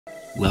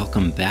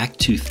Welcome back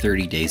to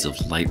 30 Days of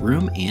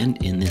Lightroom,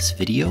 and in this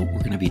video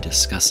we're going to be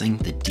discussing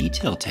the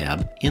Detail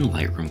tab in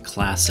Lightroom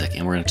Classic,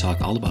 and we're going to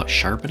talk all about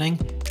sharpening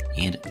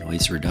and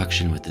noise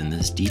reduction within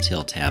this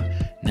Detail tab.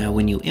 Now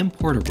when you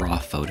import a raw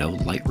photo,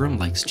 Lightroom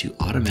likes to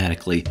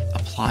automatically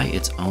apply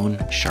its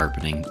own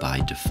sharpening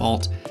by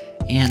default,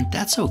 and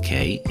that's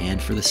okay,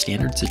 and for the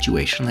standard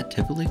situation that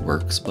typically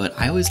works, but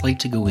I always like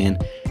to go in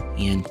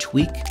and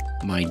tweak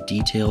my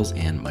details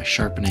and my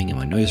sharpening and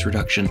my noise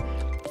reduction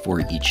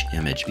for each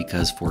image,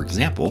 because for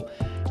example,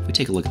 if we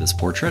take a look at this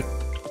portrait,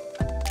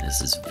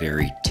 this is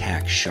very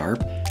tack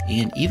sharp,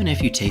 and even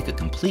if you take a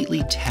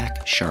completely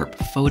tack sharp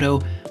photo,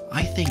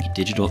 I think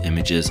digital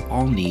images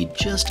all need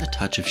just a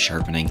touch of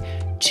sharpening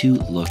to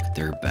look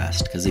their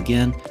best, because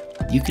again,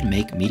 you can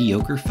make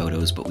mediocre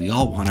photos, but we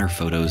all want our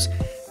photos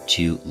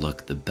to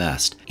look the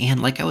best.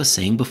 And like I was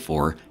saying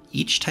before,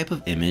 each type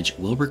of image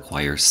will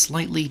require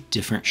slightly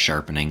different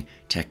sharpening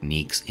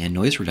techniques and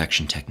noise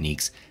reduction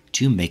techniques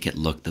to make it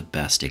look the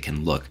best it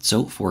can look.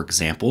 So for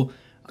example,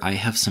 I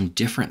have some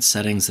different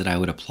settings that I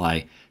would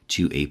apply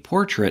to a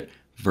portrait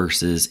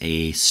versus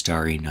a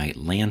starry night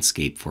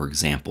landscape, for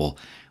example.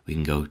 We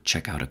can go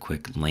check out a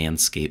quick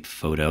landscape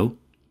photo.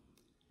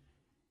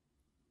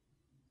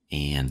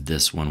 And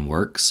this one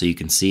works. So you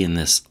can see in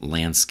this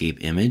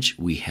landscape image,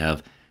 we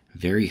have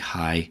very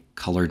high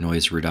color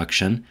noise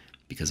reduction,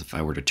 because if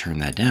I were to turn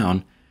that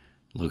down,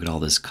 look at all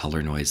this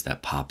color noise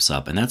that pops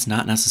up. And that's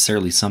not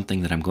necessarily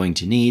something that I'm going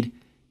to need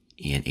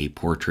in a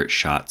portrait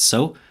shot.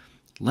 So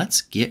let's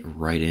get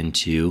right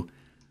into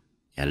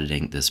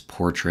editing this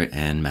portrait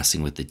and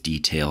messing with the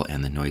detail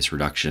and the noise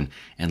reduction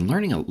and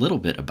learning a little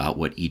bit about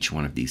what each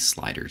one of these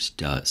sliders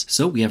does.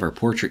 So we have our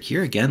portrait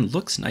here. Again,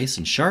 looks nice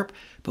and sharp,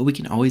 but we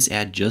can always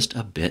add just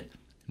a bit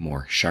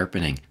more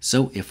sharpening.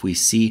 So if we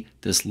see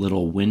this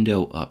little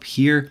window up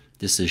here,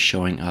 this is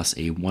showing us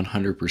a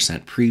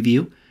 100%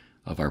 preview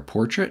of our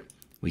portrait.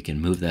 We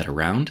can move that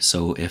around.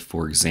 So if,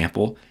 for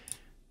example,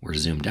 we're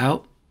zoomed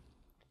out,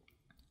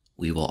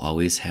 we will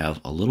always have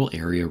a little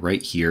area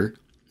right here,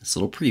 this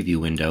little preview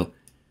window,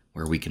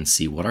 where we can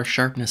see what our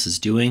sharpness is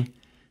doing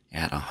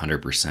at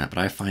 100%. But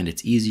I find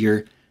it's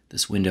easier.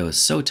 This window is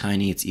so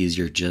tiny, it's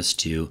easier just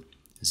to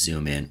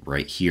zoom in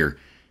right here.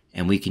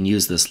 And we can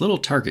use this little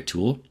target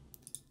tool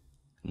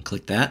and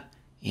click that,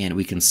 and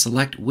we can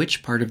select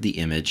which part of the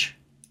image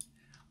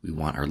we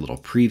want our little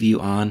preview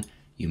on.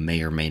 You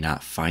may or may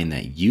not find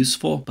that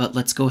useful, but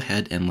let's go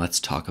ahead and let's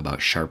talk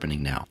about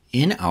sharpening now.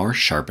 In our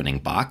sharpening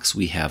box,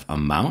 we have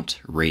amount,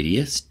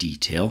 radius,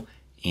 detail,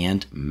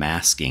 and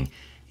masking.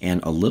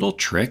 And a little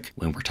trick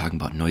when we're talking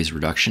about noise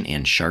reduction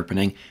and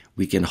sharpening,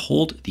 we can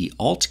hold the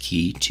Alt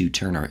key to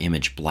turn our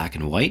image black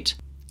and white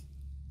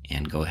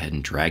and go ahead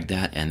and drag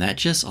that. And that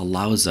just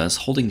allows us,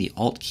 holding the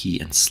Alt key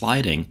and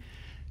sliding,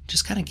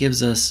 just kind of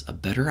gives us a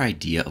better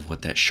idea of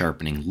what that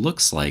sharpening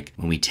looks like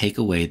when we take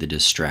away the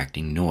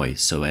distracting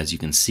noise. So as you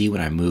can see,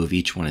 when I move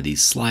each one of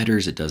these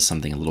sliders, it does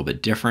something a little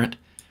bit different.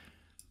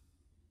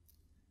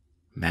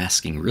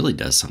 Masking really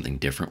does something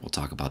different. We'll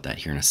talk about that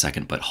here in a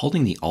second, but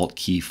holding the Alt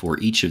key for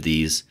each of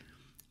these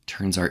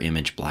turns our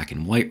image black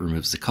and white,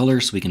 removes the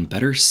color, so we can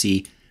better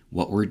see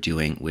what we're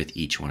doing with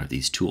each one of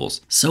these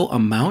tools. So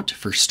amount,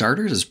 for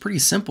starters, is pretty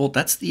simple.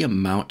 That's the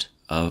amount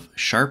of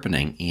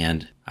sharpening,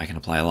 and I can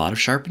apply a lot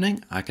of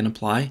sharpening, I can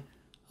apply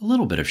a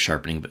little bit of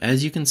sharpening, but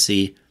as you can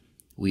see,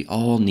 we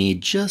all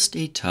need just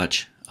a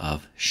touch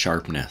of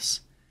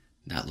sharpness.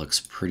 That looks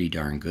pretty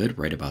darn good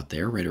right about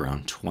there, right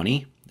around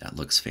 20. That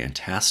looks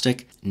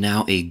fantastic.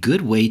 Now, a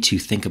good way to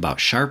think about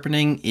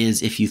sharpening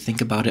is if you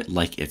think about it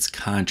like it's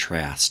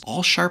contrast.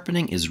 All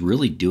sharpening is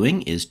really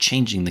doing is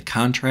changing the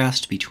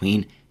contrast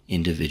between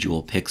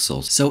individual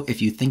pixels. So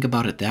if you think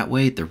about it that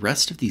way, the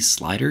rest of these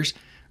sliders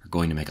are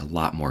going to make a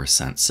lot more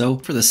sense. So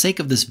for the sake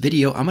of this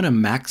video, I'm going to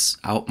max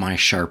out my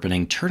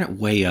sharpening, turn it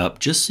way up,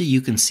 just so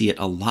you can see it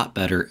a lot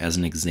better as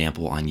an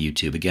example on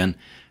YouTube. Again,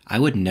 I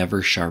would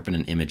never sharpen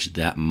an image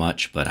that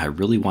much, but I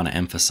really want to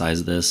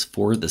emphasize this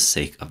for the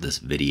sake of this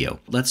video.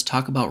 Let's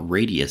talk about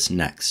radius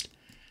next.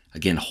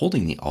 Again,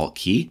 holding the Alt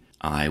key,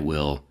 I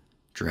will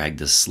drag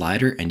this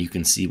slider, and you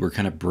can see we're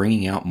kind of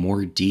bringing out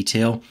more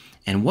detail.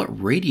 And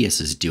what radius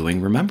is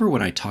doing, remember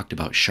when I talked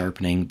about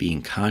sharpening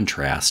being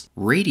contrast,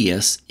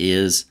 radius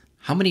is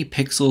how many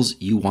pixels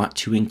you want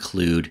to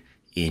include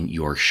in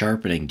your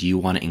sharpening. Do you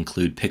want to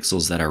include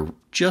pixels that are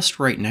just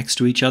right next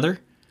to each other,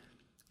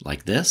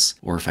 like this?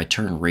 Or if I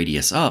turn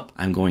radius up,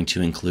 I'm going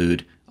to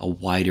include a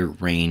wider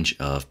range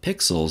of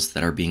pixels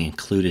that are being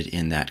included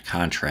in that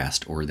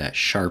contrast or that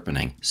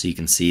sharpening. So you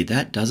can see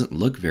that doesn't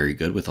look very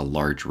good with a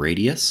large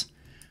radius.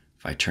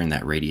 If I turn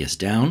that radius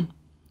down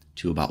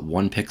to about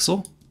 1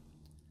 pixel,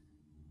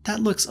 that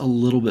looks a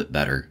little bit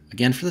better.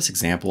 Again, for this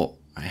example,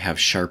 I have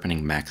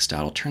sharpening maxed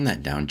out. I'll turn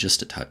that down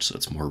just a touch so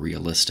it's more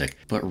realistic.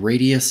 But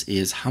radius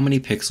is how many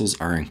pixels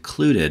are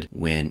included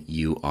when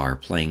you are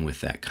playing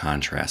with that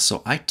contrast.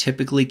 So I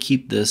typically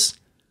keep this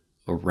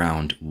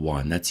around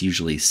 1. That's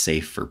usually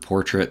safe for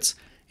portraits.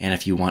 And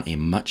if you want a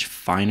much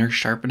finer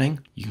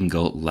sharpening, you can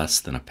go less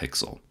than a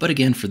pixel. But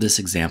again, for this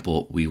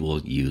example, we will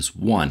use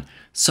 1.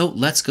 So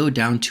let's go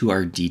down to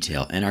our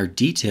detail. And our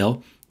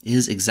detail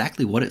is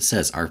exactly what it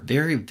says, our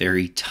very,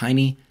 very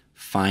tiny,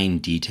 fine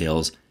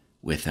details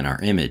within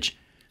our image.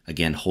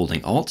 Again,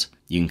 holding Alt,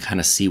 you can kind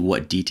of see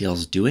what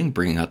detail's doing,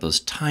 bringing out those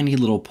tiny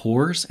little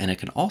pores, and it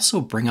can also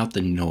bring out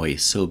the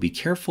noise. So be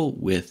careful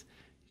with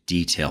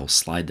detail.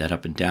 Slide that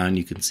up and down.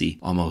 You can see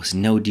almost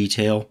no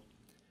detail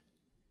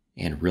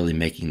and really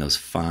making those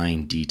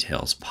fine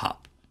details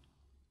pop.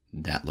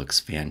 That looks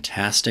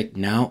fantastic.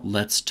 Now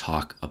let's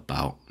talk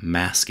about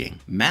masking.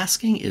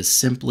 Masking is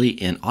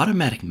simply an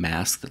automatic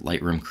mask that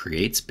Lightroom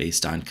creates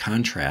based on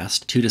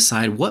contrast to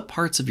decide what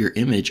parts of your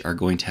image are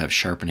going to have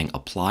sharpening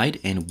applied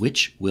and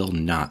which will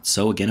not.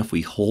 So again, if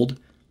we hold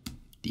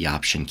the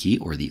Option key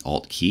or the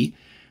Alt key,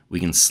 we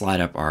can slide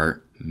up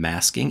our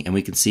masking and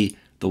we can see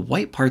the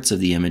white parts of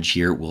the image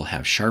here will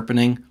have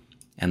sharpening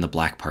and the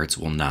black parts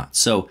will not.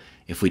 So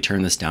if we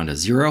turn this down to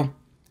 0,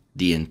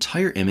 the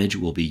entire image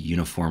will be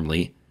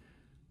uniformly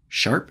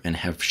sharp and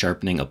have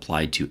sharpening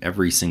applied to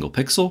every single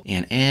pixel.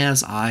 And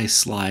as I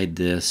slide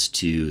this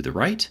to the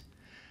right,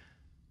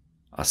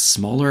 a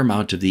smaller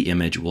amount of the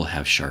image will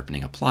have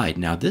sharpening applied.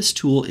 Now this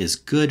tool is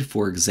good,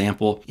 for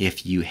example,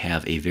 if you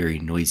have a very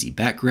noisy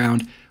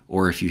background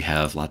or if you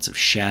have lots of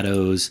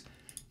shadows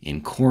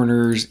in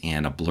corners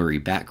and a blurry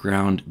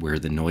background where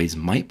the noise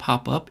might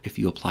pop up if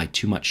you apply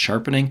too much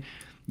sharpening.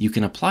 You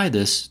can apply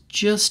this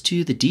just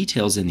to the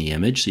details in the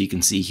image. So you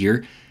can see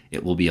here,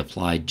 it will be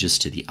applied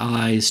just to the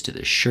eyes, to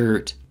the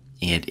shirt,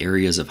 and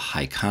areas of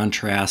high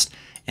contrast,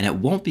 and it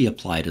won't be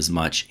applied as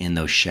much in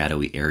those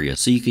shadowy areas.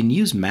 So you can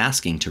use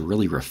masking to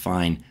really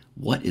refine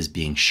what is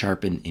being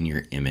sharpened in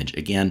your image.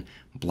 Again,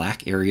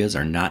 black areas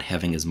are not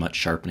having as much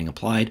sharpening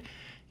applied,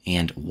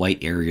 and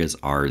white areas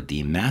are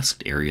the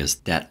masked areas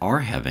that are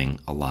having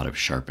a lot of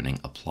sharpening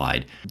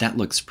applied. That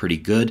looks pretty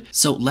good.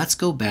 So let's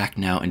go back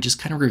now and just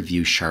kind of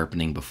review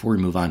sharpening before we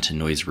move on to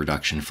noise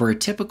reduction. For a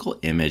typical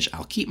image,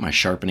 I'll keep my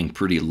sharpening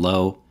pretty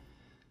low.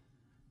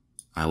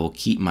 I will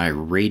keep my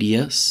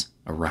radius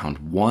around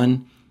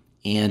 1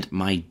 and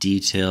my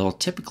detail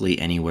typically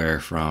anywhere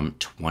from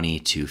 20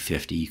 to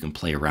 50. You can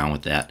play around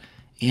with that.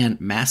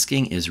 And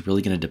masking is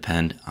really going to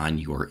depend on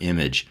your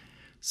image.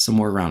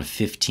 Somewhere around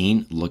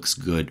 15 looks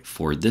good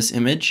for this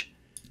image.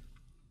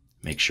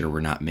 Make sure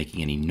we're not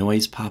making any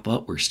noise pop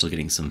up. We're still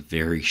getting some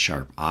very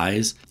sharp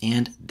eyes,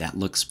 and that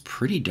looks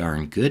pretty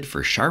darn good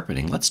for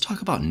sharpening. Let's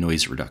talk about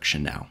noise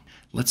reduction now.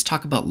 Let's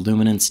talk about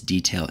luminance,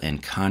 detail,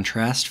 and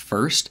contrast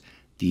first.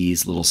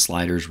 These little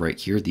sliders right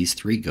here, these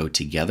 3 go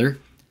together.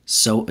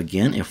 So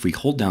again, if we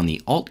hold down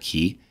the Alt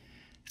key,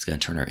 it's going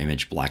to turn our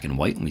image black and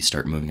white when we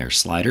start moving our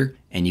slider,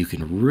 and you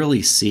can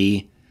really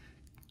see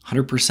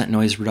 100%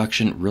 noise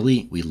reduction,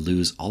 really we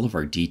lose all of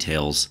our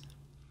details.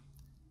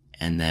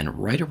 And then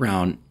right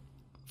around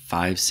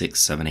 5, 6,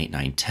 7, 8,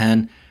 9,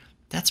 10,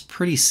 that's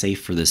pretty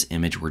safe for this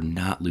image. We're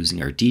not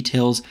losing our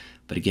details.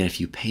 But again,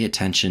 if you pay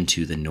attention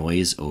to the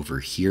noise over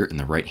here in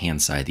the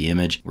right-hand side of the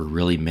image, we're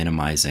really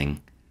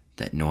minimizing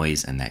that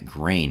noise and that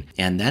grain.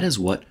 And that is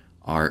what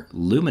our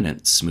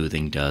Luminance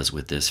Smoothing does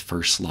with this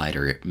first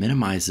slider. It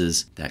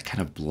minimizes that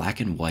kind of black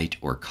and white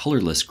or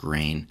colorless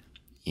grain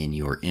in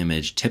your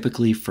image,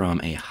 typically from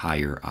a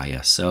higher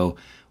ISO,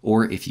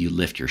 or if you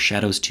lift your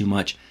shadows too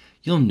much,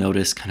 you'll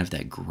notice kind of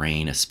that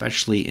grain,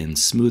 especially in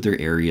smoother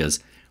areas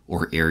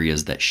or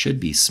areas that should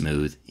be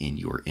smooth in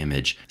your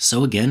image.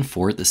 So again,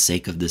 for the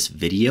sake of this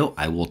video,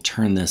 I will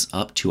turn this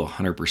up to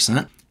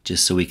 100%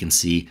 just so we can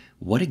see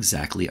what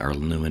exactly our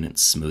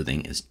Luminance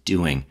Smoothing is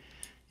doing.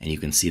 And you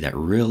can see that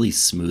really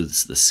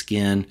smooths the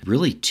skin,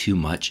 really too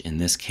much. In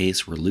this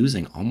case, we're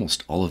losing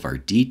almost all of our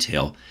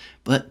detail,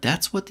 but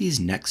that's what these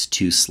next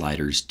 2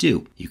 sliders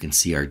do. You can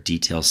see our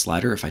detail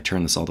slider. If I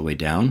turn this all the way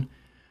down,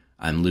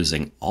 I'm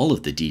losing all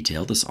of the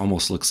detail. This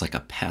almost looks like a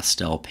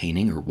pastel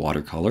painting or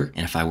watercolor.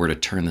 And if I were to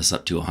turn this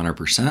up to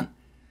 100%,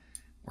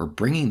 we're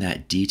bringing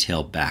that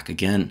detail back.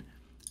 Again,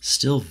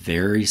 still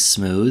very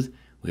smooth.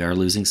 We are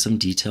losing some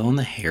detail in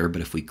the hair,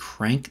 but if we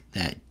crank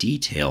that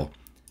detail,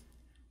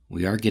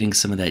 we are getting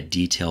some of that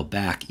detail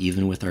back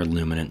even with our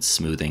luminance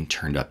smoothing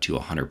turned up to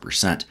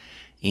 100%.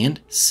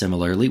 And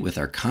similarly with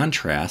our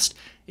contrast,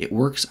 it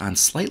works on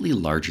slightly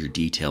larger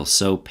details.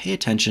 So pay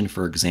attention,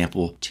 for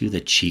example, to the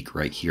cheek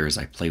right here as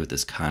I play with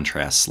this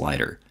contrast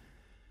slider.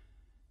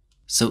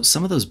 So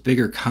some of those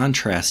bigger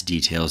contrast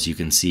details you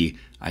can see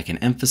I can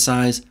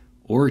emphasize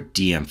or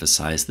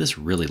de-emphasize. This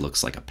really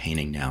looks like a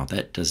painting now.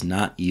 That does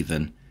not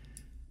even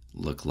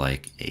look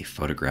like a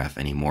photograph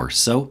anymore.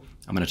 So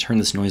I'm going to turn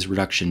this noise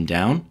reduction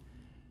down.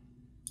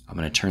 I'm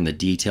going to turn the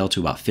detail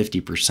to about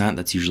 50%.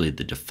 That's usually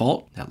the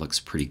default. That looks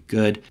pretty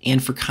good.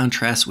 And for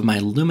contrast, with my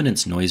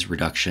luminance noise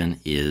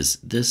reduction is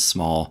this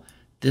small,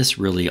 this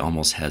really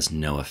almost has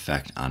no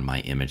effect on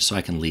my image. So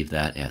I can leave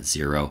that at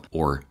 0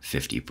 or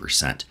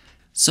 50%.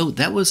 So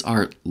that was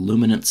our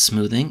luminance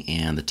smoothing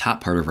and the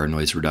top part of our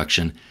noise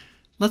reduction.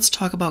 Let's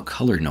talk about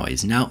color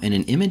noise. Now in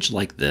an image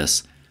like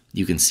this,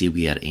 You can see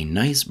we had a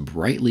nice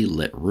brightly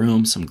lit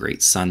room, some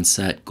great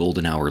sunset,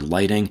 golden hour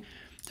lighting.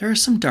 There are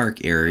some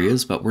dark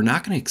areas, but we're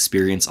not going to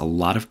experience a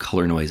lot of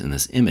color noise in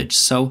this image.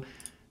 So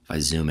if I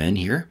zoom in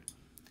here,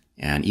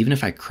 and even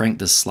if I crank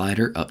this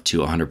slider up to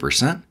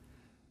 100%,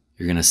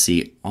 you're going to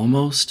see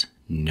almost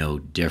no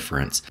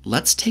difference.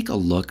 Let's take a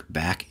look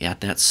back at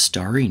that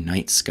starry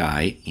night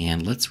sky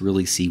and let's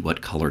really see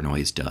what color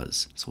noise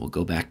does. So we'll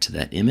go back to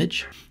that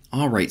image.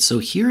 All right, so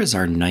here is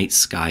our night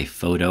sky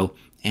photo,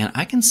 and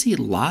I can see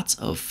lots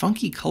of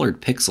funky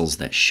colored pixels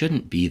that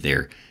shouldn't be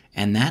there,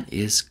 and that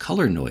is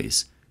color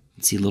noise.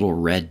 You can see little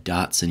red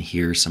dots in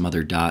here, some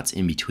other dots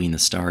in between the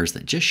stars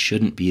that just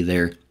shouldn't be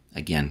there.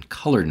 Again,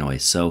 color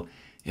noise. So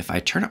if I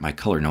turn up my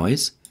color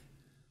noise,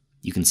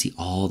 you can see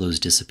all those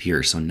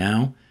disappear. So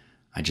now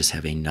I just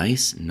have a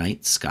nice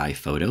night sky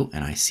photo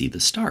and I see the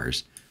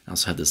stars. I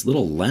also have this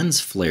little lens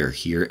flare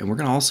here, and we're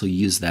going to also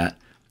use that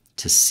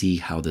to see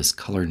how this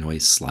color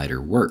noise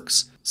slider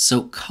works.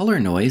 So color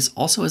noise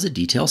also has a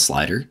detail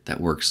slider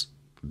that works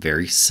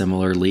very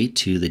similarly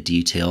to the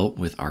detail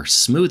with our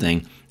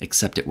smoothing,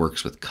 except it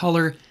works with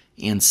color,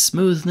 and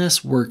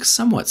smoothness works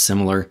somewhat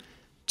similar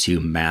to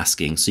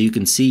masking. So you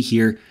can see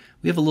here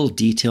we have a little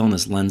detail in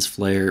this lens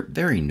flare,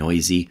 very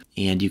noisy,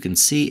 and you can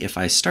see if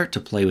I start to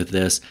play with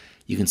this,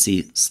 you can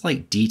see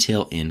slight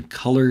detail in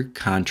color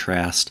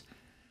contrast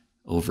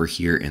over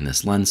here in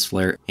this lens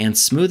flare. And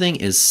smoothing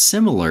is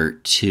similar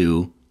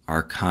to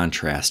our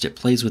contrast. It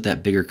plays with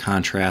that bigger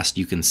contrast.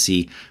 You can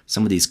see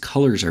some of these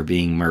colors are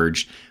being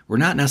merged. We're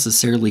not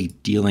necessarily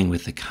dealing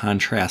with the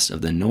contrast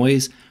of the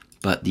noise,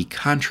 but the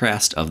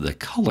contrast of the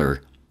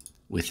color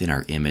within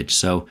our image.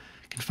 So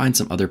you can find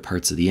some other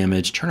parts of the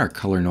image, turn our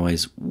color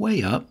noise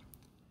way up,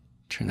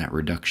 turn that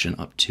reduction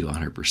up to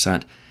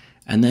 100%.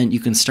 And then you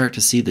can start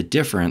to see the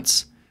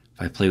difference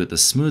if I play with the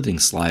smoothing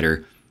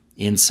slider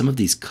in some of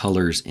these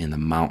colors in the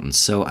mountains.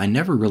 So I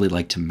never really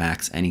like to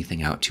max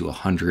anything out to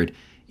 100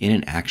 in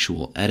an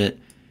actual edit.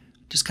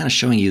 Just kind of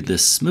showing you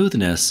this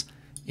smoothness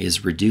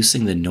is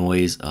reducing the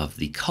noise of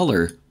the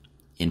color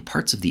in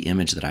parts of the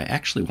image that I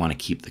actually want to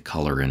keep the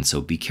color in.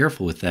 So be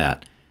careful with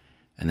that.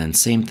 And then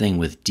same thing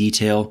with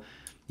detail.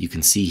 You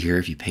can see here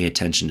if you pay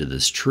attention to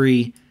this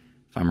tree,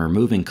 if I'm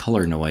removing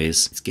color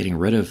noise, it's getting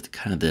rid of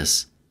kind of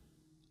this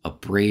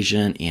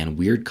abrasion and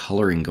weird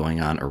coloring going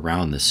on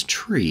around this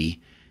tree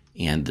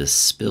and this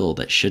spill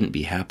that shouldn't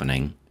be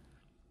happening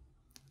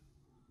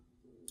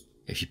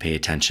if you pay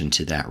attention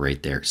to that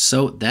right there.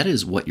 So that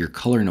is what your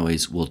color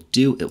noise will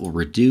do. It will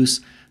reduce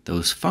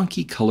those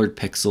funky colored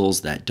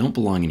pixels that don't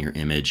belong in your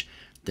image,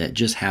 that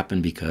just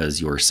happen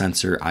because your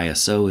sensor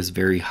ISO is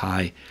very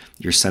high,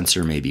 your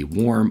sensor may be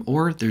warm,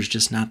 or there's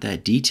just not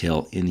that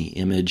detail in the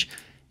image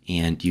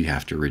and you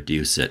have to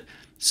reduce it.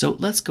 So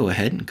let's go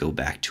ahead and go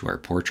back to our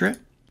portrait.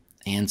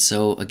 And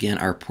so again,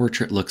 our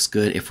portrait looks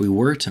good. If we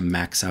were to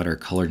max out our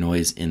color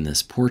noise in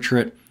this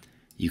portrait,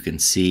 you can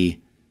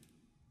see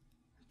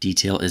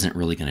detail isn't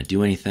really going to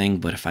do anything,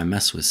 but if I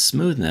mess with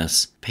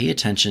smoothness, pay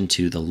attention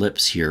to the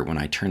lips here. When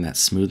I turn that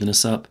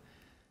smoothness up,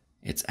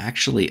 it's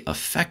actually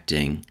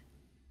affecting,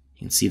 you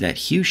can see that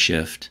hue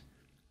shift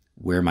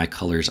where my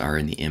colors are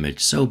in the image.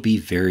 So be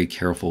very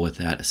careful with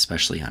that,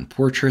 especially on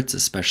portraits,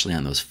 especially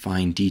on those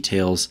fine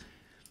details.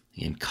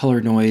 In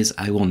color noise,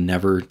 I will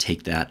never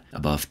take that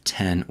above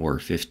 10 or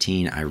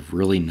 15. I've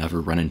really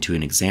never run into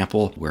an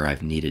example where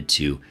I've needed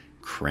to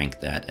crank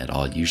that at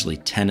all. Usually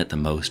 10 at the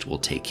most will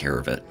take care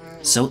of it.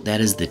 So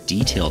that is the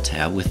detail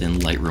tab within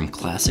Lightroom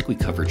Classic. We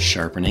covered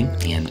sharpening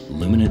and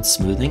luminance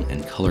smoothing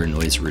and color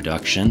noise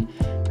reduction.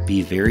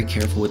 Be very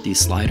careful with these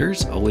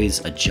sliders.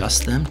 Always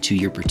adjust them to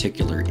your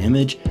particular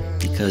image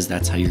because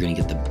that's how you're going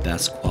to get the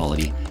best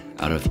quality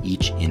out of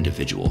each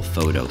individual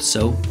photo.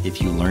 So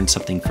if you learned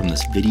something from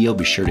this video,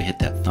 be sure to hit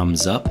that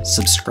thumbs up,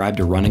 subscribe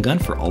to Run and Gun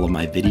for all of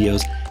my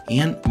videos,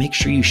 and make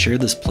sure you share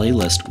this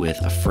playlist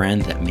with a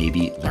friend that may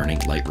be learning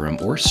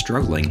Lightroom or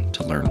struggling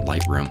to learn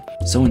Lightroom.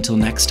 So until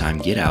next time,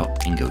 get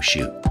out and go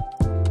shoot.